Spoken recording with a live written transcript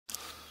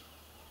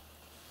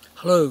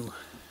Hello,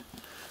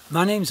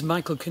 my name's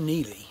Michael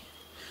Conneely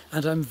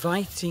and I'm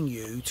inviting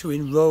you to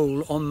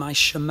enroll on my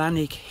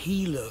Shamanic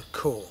Healer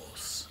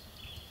Course.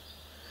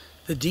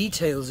 The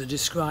details are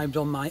described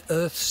on my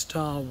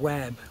Earthstar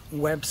Web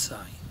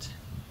website.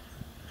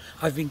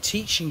 I've been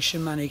teaching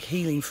shamanic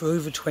healing for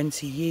over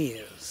 20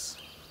 years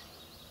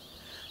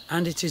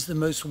and it is the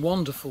most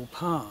wonderful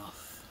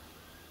path.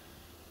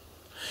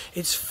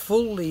 It's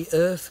fully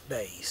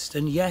earth-based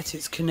and yet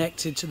it's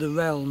connected to the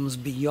realms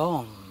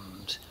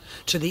beyond,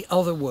 to the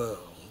other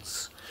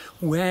worlds,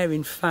 where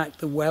in fact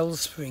the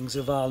wellsprings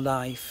of our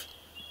life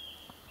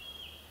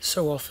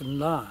so often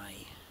lie.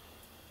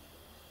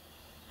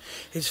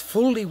 It's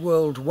fully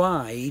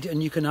worldwide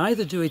and you can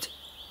either do it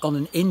on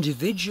an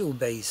individual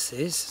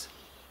basis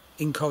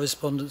in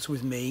correspondence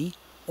with me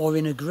or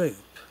in a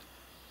group.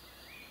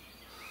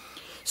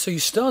 So you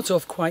start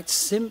off quite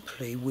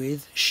simply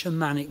with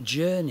Shamanic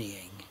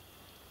Journeying.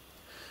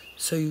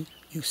 So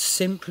you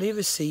simply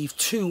receive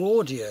two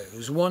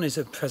audios. One is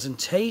a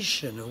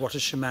presentation of what a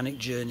shamanic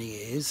journey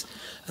is,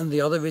 and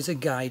the other is a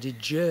guided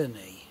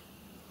journey.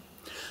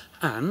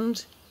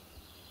 And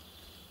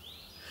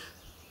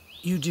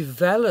you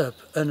develop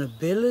an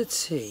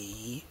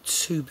ability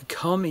to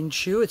become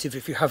intuitive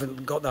if you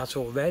haven't got that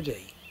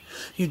already.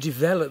 You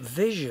develop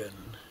vision.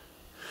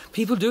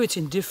 People do it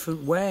in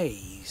different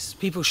ways.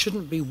 People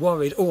shouldn't be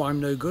worried, oh, I'm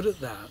no good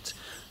at that.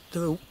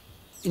 There are,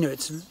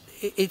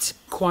 it's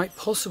quite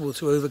possible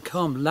to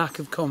overcome lack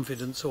of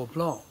confidence or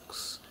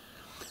blocks.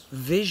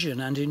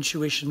 Vision and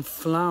intuition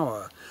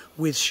flower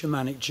with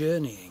shamanic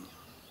journeying.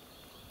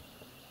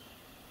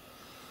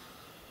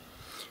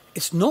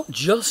 It's not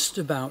just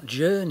about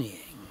journeying.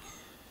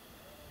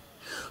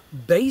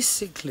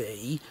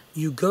 Basically,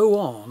 you go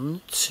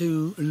on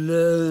to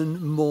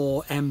learn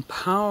more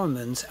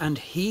empowerment and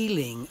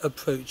healing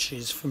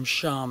approaches from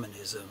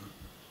shamanism.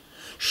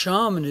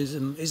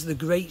 Shamanism is the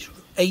great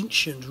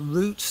ancient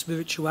root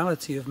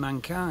spirituality of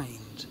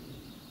mankind.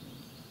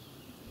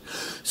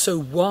 So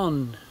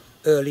one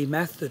early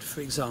method, for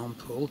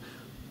example,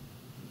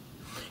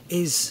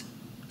 is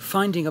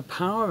finding a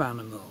power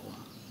animal.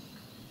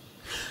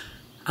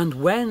 And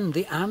when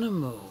the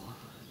animal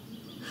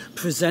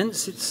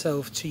presents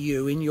itself to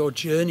you in your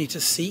journey to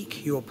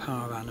seek your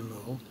power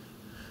animal,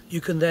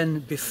 you can then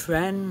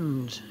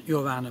befriend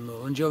your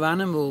animal, and your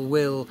animal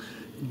will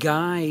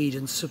guide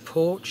and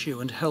support you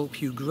and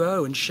help you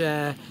grow and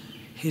share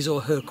his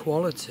or her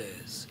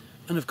qualities.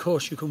 And of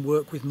course you can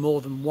work with more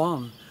than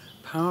one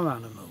power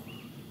animal.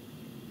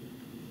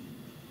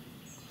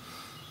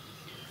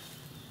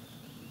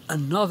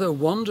 Another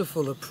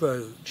wonderful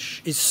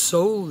approach is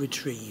soul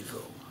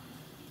retrieval.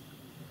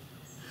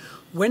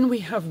 When we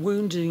have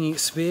wounding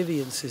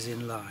experiences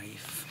in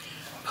life,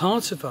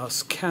 part of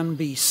us can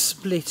be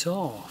split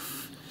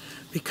off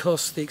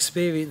because the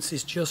experience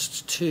is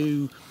just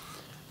too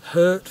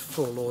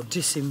hurtful or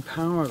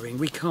disempowering.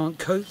 We can't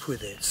cope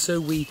with it, so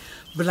we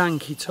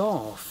blank it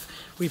off.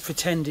 We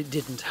pretend it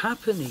didn't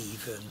happen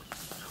even,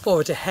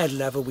 or at a head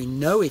level we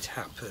know it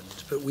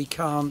happened, but we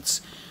can't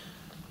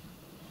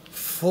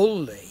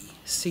fully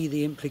see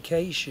the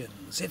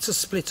implications. It's a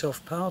split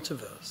off part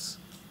of us.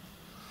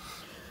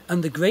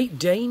 And the great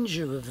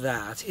danger of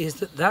that is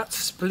that that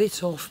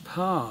split off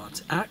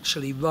part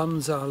actually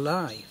runs our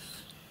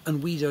life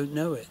and we don't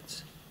know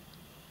it.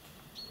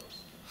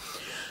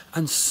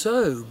 And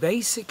so,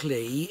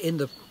 basically, in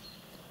the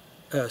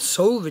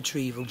soul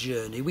retrieval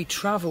journey, we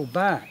travel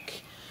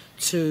back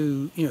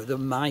to, the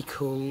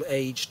Michael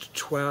aged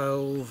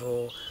 12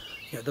 or,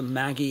 the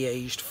Maggie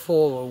aged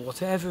 4 or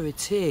whatever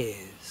it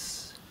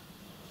is,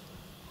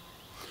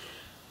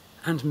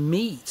 and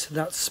meet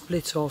that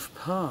split-off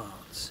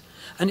part.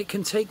 And it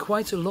can take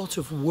quite a lot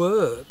of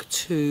work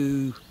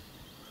to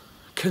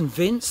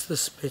convince the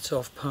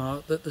split-off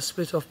part that the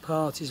split-off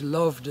part is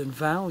loved and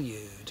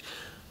valued.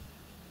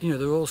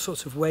 There are all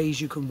sorts of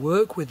ways you can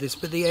work with this,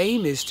 but the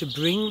aim is to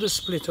bring the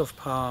split-off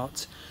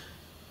part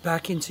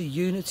back into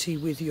unity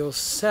with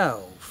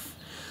yourself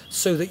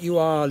so that you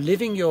are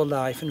living your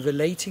life and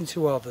relating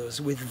to others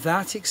with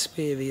that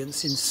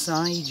experience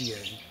inside you.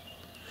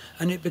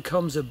 And it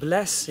becomes a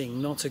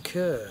blessing, not a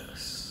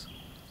curse.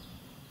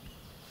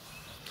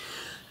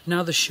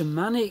 Now, the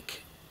Shamanic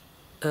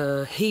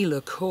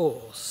Healer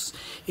Course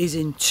is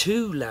in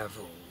 2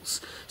 levels.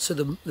 So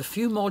the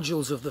few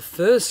modules of the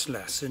first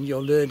lesson,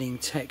 you're learning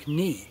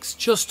techniques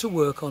just to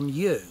work on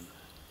you.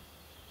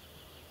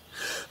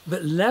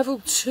 But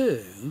level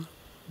 2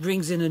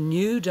 brings in a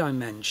new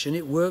dimension.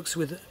 It works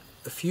with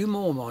a few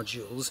more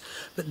modules,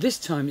 but this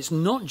time it's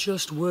not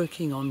just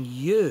working on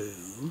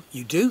you.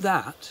 You do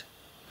that,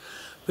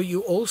 but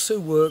you also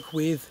work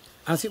with,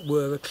 as it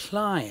were, a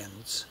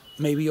client,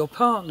 maybe your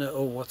partner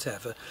or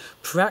whatever,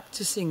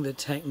 practicing the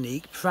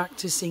technique,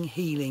 practicing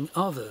healing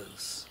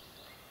others.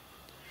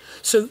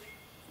 So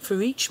for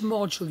each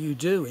module you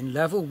do in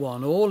level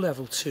 1 or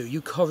level 2,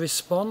 you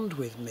correspond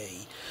with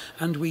me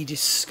and we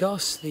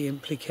discuss the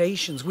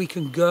implications. We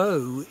can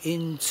go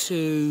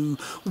into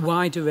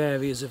wider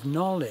areas of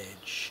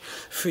knowledge.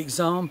 For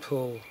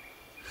example,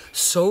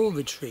 soul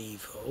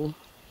retrieval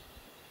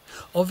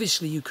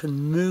Obviously you can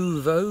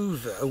move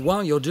over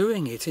while you're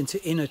doing it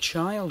into inner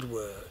child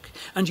work,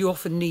 and you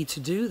often need to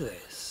do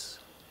this.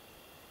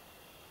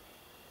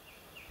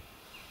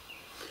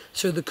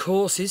 So the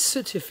course is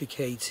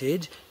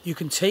certificated, you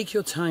can take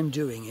your time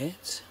doing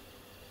it.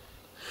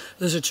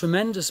 There's a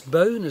tremendous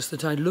bonus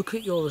that I look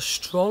at your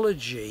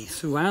astrology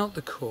throughout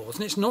the course,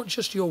 and it's not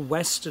just your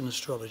Western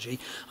astrology.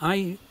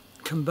 I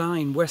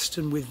combine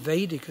Western with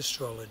Vedic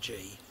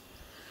astrology.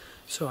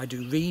 So I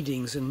do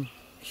readings and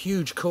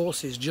huge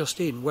courses just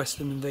in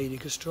Western and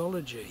Vedic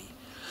astrology.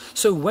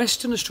 So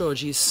Western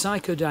astrology is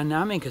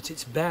psychodynamic at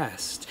its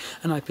best,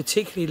 and I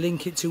particularly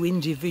link it to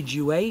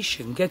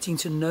individuation, getting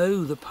to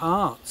know the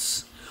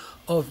parts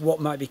of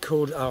what might be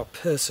called our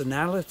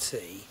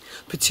personality,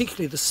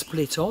 particularly the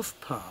split off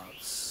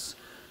parts,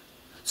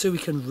 so we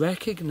can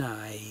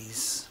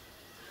recognize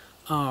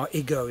our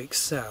egoic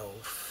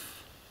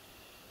self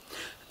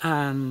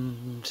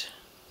and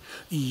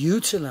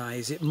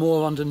utilize it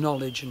more under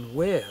knowledge and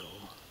will.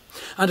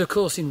 And of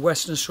course in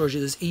Western astrology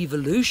there's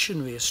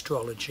evolutionary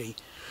astrology,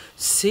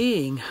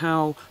 seeing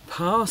how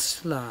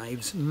past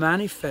lives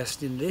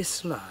manifest in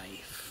this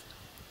life.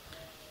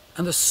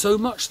 And there's so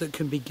much that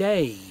can be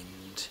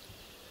gained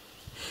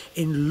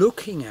in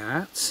looking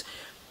at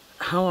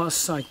how our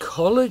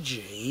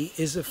psychology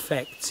is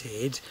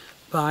affected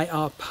by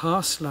our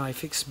past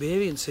life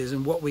experiences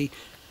and what we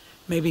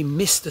maybe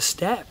missed a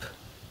step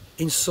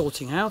in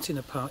sorting out in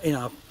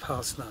our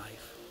past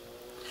life.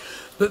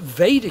 But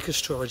Vedic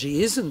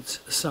astrology isn't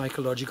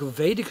psychological.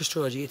 Vedic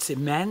astrology, it's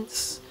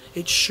immense,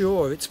 it's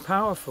sure, it's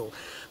powerful.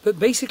 But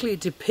basically it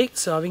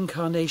depicts our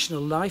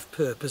incarnational life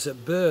purpose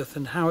at birth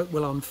and how it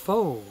will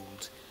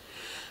unfold.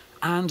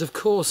 And of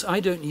course, I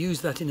don't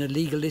use that in a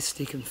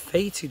legalistic and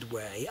fated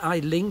way. I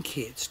link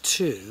it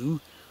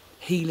to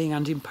healing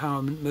and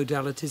empowerment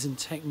modalities and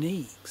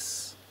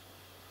techniques.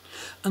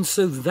 And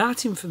so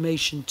that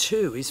information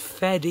too is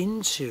fed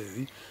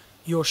into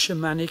your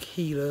Shamanic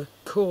Healer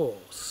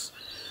Course.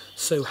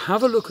 So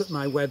have a look at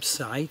my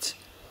website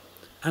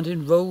and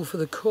enroll for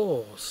the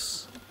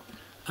course.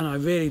 And I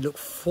really look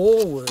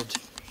forward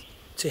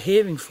to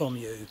hearing from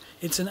you.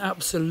 It's an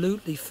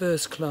absolutely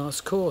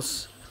first-class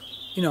course.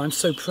 You know, I'm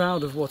so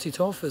proud of what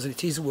it offers.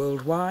 It is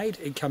worldwide.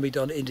 It can be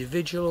done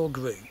individual or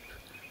group.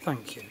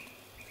 Thank you.